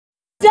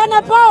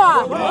Vijana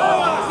power!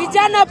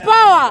 Vijana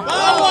power!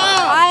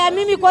 Haya,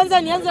 mimi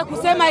kwanza nianze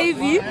kusema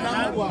hivi,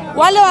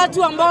 wale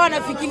watu ambao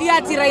wanafikiria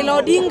ati Raila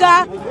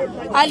Odinga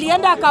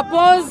alienda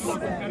akapose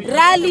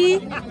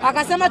rally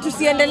akasema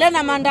tusiendelee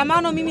na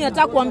maandamano, mimi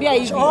nataka kuambia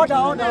hivi.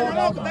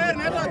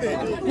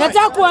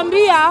 Nataka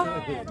kuambia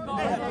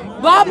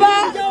baba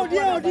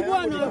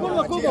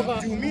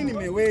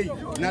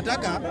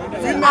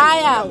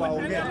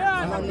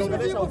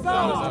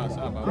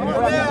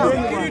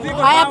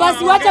Haya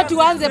basi wacha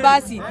tuanze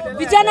basi.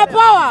 Vijana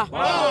power.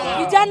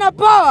 Vijana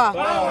power.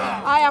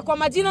 Haya, kwa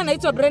majina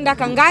naitwa Brenda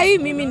Kangai,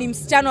 mimi ni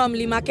msichana wa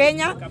Mlima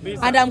Kenya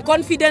and I'm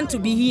confident to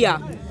be here.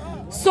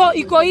 So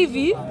iko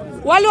hivi,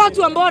 wale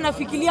watu ambao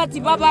wanafikiria ati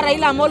baba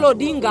Raila Amolo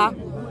Odinga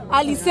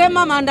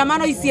alisema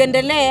maandamano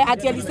isiendelee,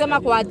 ati alisema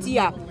kwa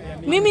hatia.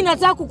 Mimi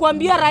nataka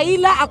kukuambia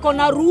Raila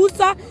akona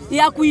ruhusa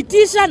ya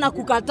kuitisha na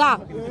kukataa.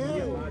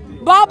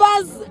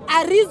 Baba's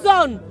a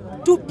reason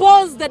to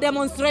pause the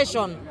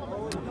demonstration.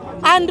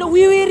 And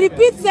we will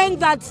repeat saying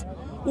that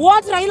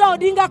what Raila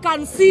Odinga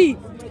can see,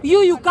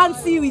 you can't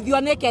see with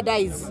your naked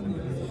eyes.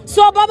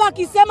 So baba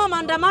akisema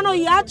maandamano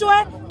iachwe,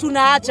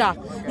 tunaacha.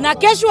 Na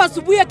kesho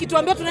asubuhi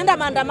akituambia tunaenda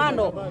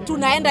maandamano,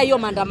 tunaenda hiyo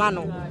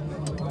maandamano.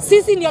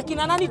 Sisi ni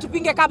akina nani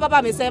tupinge kama baba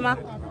amesema?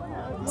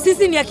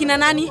 Sisi ni akina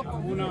nani?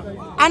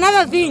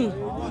 Another thing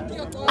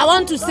I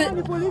want to say,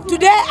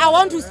 today I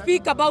want to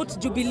speak about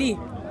Jubilee.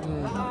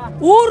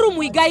 Uhuru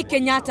Muigai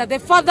Kenyatta, the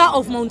father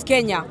of Mount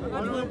Kenya.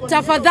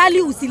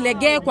 Tafadhali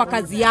usilegee kwa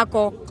kazi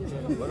yako.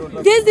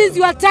 This is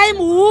your time,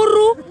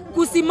 Uhuru,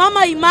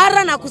 kusimama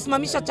imara na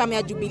kusimamisha chama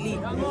ya Jubilee.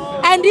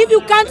 And if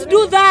you can't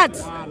do that,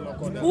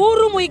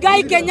 Uhuru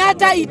Muigai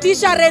Kenyatta,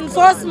 itisha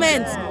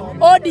reinforcement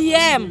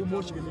ODM.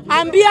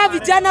 Ambia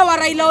vijana wa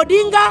Raila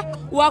Odinga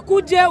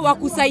wakuje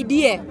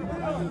wakusaidie.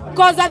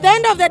 Because at the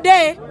end of the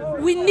day,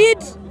 we need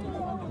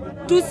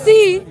to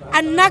see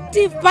an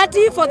active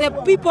party for the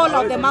people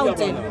of the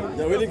mountain.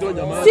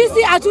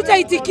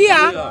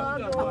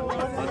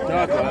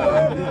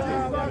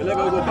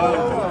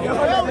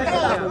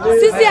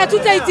 Sisi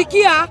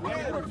hatutaitikia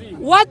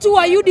watu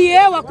wa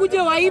UDA wakuje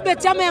waibe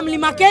chama ya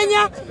Mlima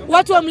Kenya,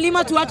 watu wa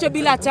Mlima tuache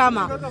bila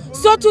chama.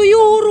 So to you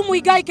Uhuru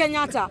Muigai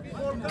Kenyatta,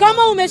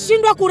 kama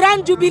umeshindwa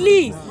kurun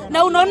Jubilee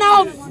na unaona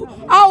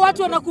hao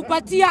watu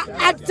wanakupatia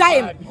hard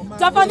time,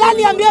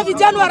 tafadhali ambia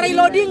vijana wa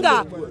Raila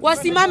Odinga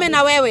wasimame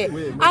na wewe.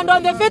 And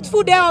on the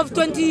fateful day of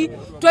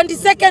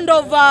 22nd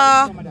of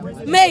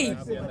May,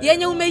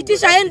 yenye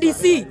umeitisha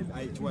NDC,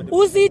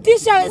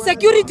 usiitisha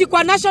security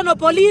kwa National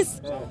Police,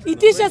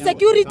 itisha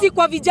security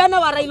kwa vijana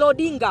wa Raila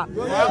Odinga.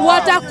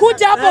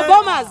 Watakuja hapo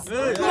bombers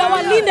na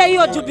walinde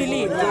hiyo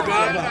Jubilee.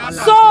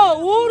 So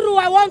Uhuru,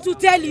 I want to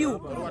tell you,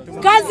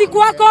 kazi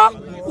kwako,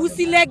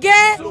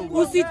 usilegee,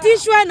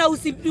 usitishwe na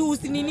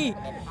usinini.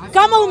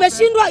 Kama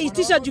umeshindwa,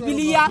 itisha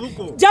Jubilee.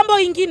 Jambo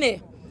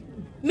ingine,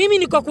 mimi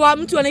niko kwa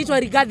mtu anaitwa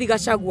Rigathi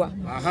Gachagua.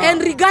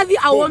 And Rigathi,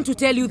 I want to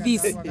tell you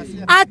this.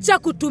 Acha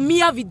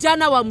kutumia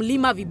vijana wa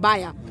Mlima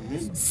vibaya.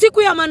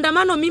 Siku ya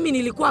maandamano mimi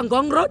nilikuwa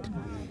Ngong Road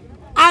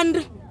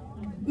and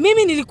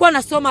mimi nilikuwa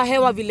nasoma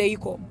hewa vile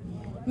iko.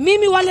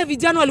 Mimi wale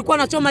vijana walikuwa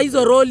nachoma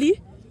hizo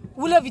roli,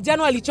 ule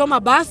vijana walichoma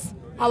bus,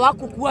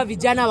 hawakukuwa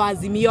vijana wa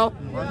Azimio.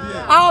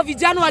 Hao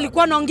vijana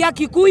walikuwa naongea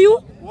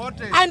Kikuyu,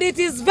 and it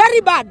is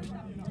very bad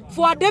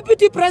for a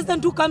deputy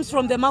president who comes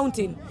from the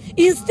mountain.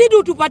 Instead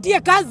utupatie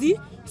kazi,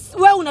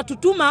 wewe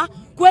unatutuma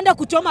kwenda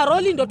kuchoma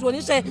roli ndo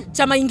tuonyeshe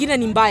chama ingine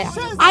ni mbaya.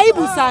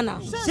 Aibu sana.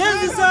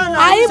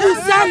 Aibu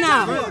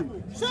sana.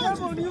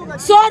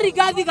 So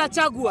Rigathi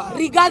Gachagua,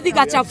 Rigathi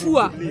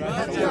Gachafua.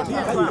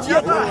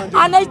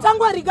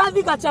 Anaitangwa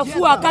Rigathi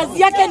Gachafua,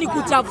 kazi yake ni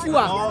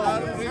kuchafua.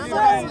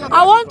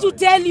 I want to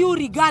tell you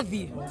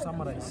Rigathi,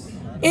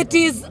 it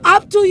is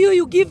up to you,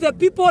 you give the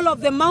people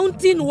of the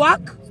mountain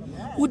work.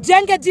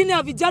 Ujenge jini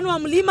ya vijana wa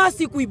Mlima,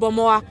 si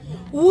kuibomoa.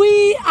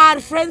 We are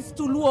friends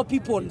to Luo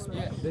people.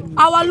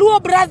 Our Luo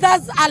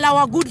brothers are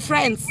our good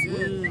friends.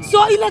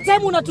 So ile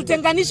time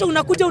unatutenganisha,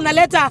 unakuja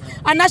unaleta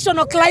a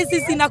national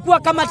crisis, inakuwa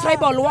kama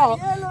tribal war.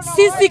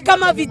 Sisi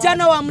kama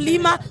vijana wa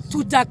Mlima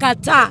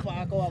tutakataa.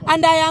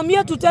 And I am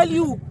here to tell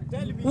you,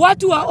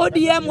 watu wa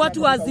ODM,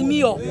 watu wa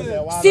Azimio,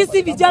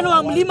 sisi vijana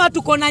wa Mlima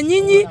tuko na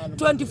nyinyi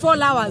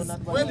 24 hours.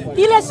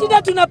 Ile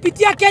shida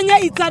tunapitia Kenya,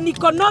 it's an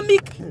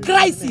economic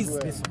crisis.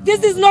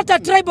 This is not a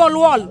tribal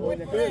war.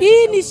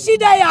 Hii ni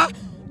shida ya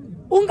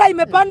unga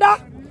imepanda,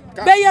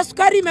 bei ya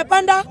sukari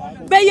imepanda,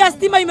 bei ya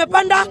stima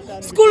imepanda,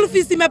 school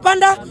fees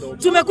imepanda,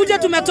 tumekuja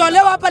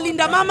tumetolewa hapa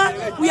Linda Mama,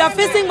 we are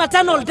facing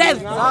maternal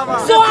death.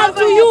 So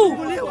unto you,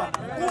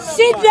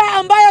 shida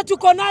ambayo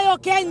tuko nayo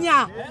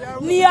Kenya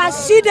ni ya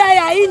shida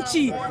ya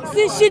inchi,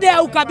 si shida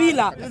ya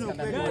ukabila.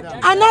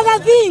 Another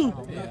thing,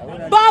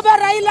 Baba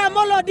Raila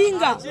Amolo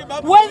Odinga,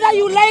 whether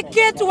you like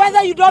it,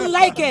 whether you don't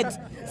like it,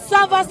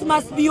 servers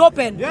must be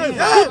open.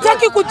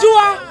 Tutaki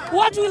kujua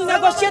what will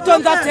negotiate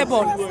on that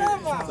table.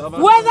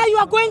 Whether you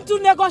are going to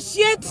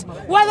negotiate,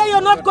 whether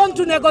you're not going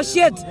to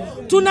negotiate,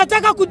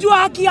 tunataka kujua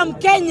haki ya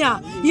Mkenya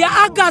ya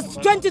August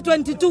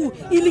 2022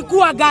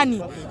 ilikuwa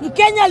gani?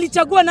 Mkenya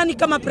alichagua nani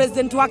kama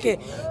president wake?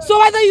 So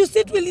whether you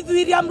sit with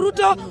William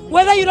Ruto,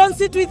 whether you don't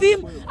sit with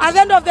him, at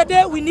the end of the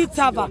day we need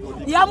server.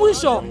 Ya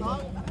mwisho,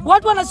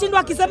 watu wanashindwa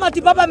akisema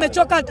ati baba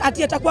amechoka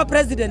ati atakuwa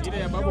president.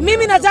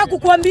 Mimi nataka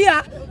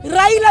kukuambia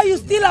Raila, you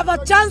still have a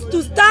chance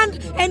to stand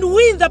and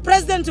win the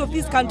president of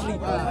this country.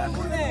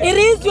 It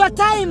is your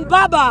time,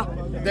 baba.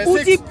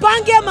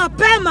 Ujipange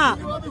mapema.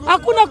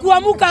 Hakuna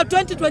kuamuka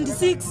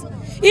 2026.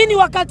 Hii ni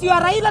wakati wa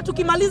Raila,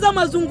 tukimaliza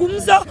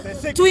mazungumzo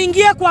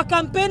tuingie kwa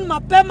campaign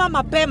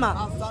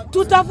mapema.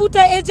 Tutafute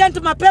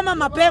agent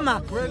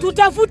mapema.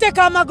 Tutafute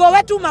kamago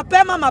wetu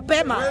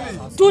mapema.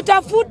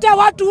 Tutafute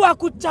watu wa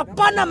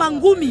kuchapana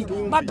mangumi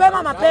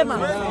mapema.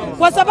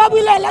 Kwa sababu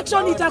ile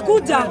election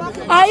itakuja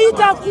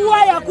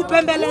haitakuwa ya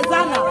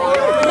kupembelezana.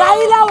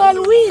 Raila will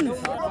win.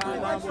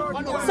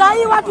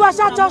 Sahi watu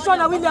washachoshwa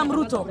na William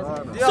Ruto.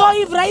 So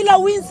if Raila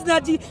wins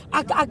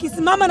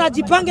akisimama na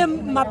jipange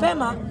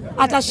mapema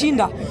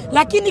atashinda.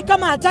 Lakini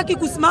kama hataki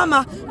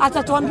kusimama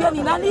atatuambia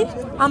ni nani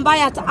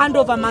ambaye hand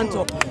over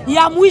mantle.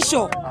 Ya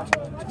mwisho,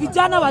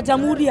 vijana wa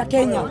Jamhuri ya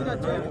Kenya,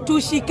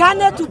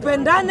 tushikane,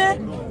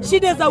 tupendane,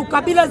 shida za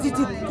ukabila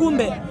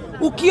zitikumbe.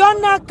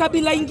 Ukiona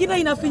kabila ingine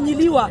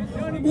inafinyiliwa,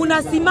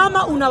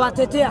 unasimama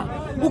unawatetea.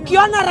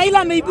 Ukiona Raila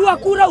ameibiwa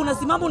kura,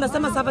 unasimama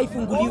unasema sava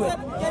ifunguliwe.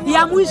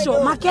 Ya mwisho,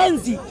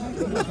 Mackenzie,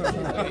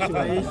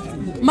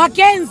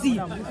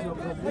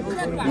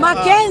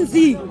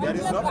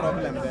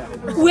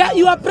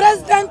 you are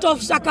president of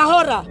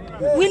Shakahora.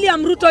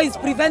 William Ruto is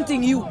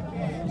preventing you.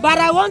 But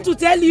I want to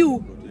tell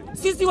you,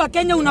 sisi wa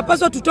Kenya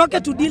unapaswa tutoke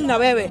to deal na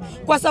wewe.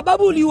 Kwa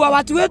sababu uliua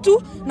watu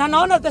wetu na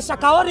naona the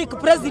Shakahoric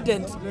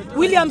president,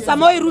 William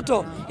Samoei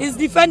Ruto, is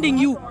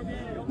defending you.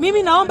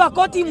 Mimi naomba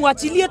koti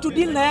muachilie to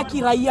deal na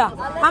yaki raia.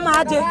 Ama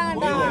aje?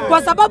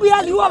 Kwa sababu yeye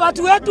aliua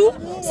watu wetu,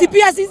 si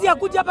pia sisi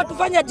akuja hapa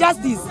tufanye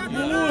justice.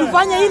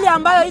 Tufanye ile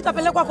ambayo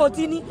itapelekwa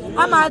kotini.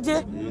 Ama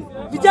aje?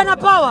 Vijana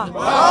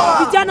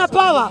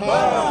power.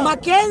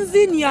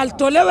 Mackenzie ni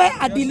alitolewe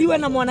adiliwe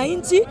na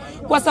mwananchi,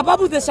 kwa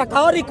sababu the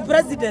Shakahoric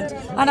president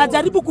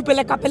anajaribu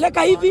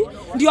kupeleka hivi.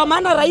 Ndio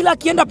maana Raila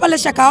akienda pale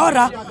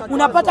Shakahora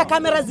unapata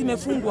kamera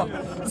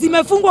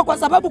zimefungwa kwa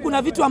sababu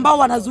kuna vitu ambao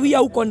wanazuia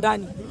huko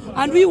ndani.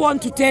 And we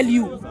want to tell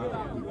you,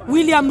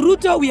 William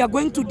Ruto, we are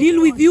going to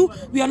deal with you.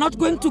 We are not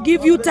going to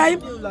give you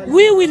time.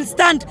 We will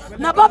stand.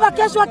 Na baba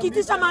kesho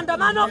akitisha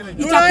maandamano,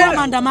 itakuwa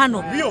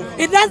maandamano.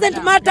 It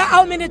doesn't matter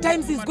how many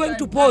times he's going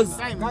to pause.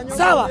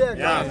 Sawa?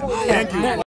 Yeah. Thank you.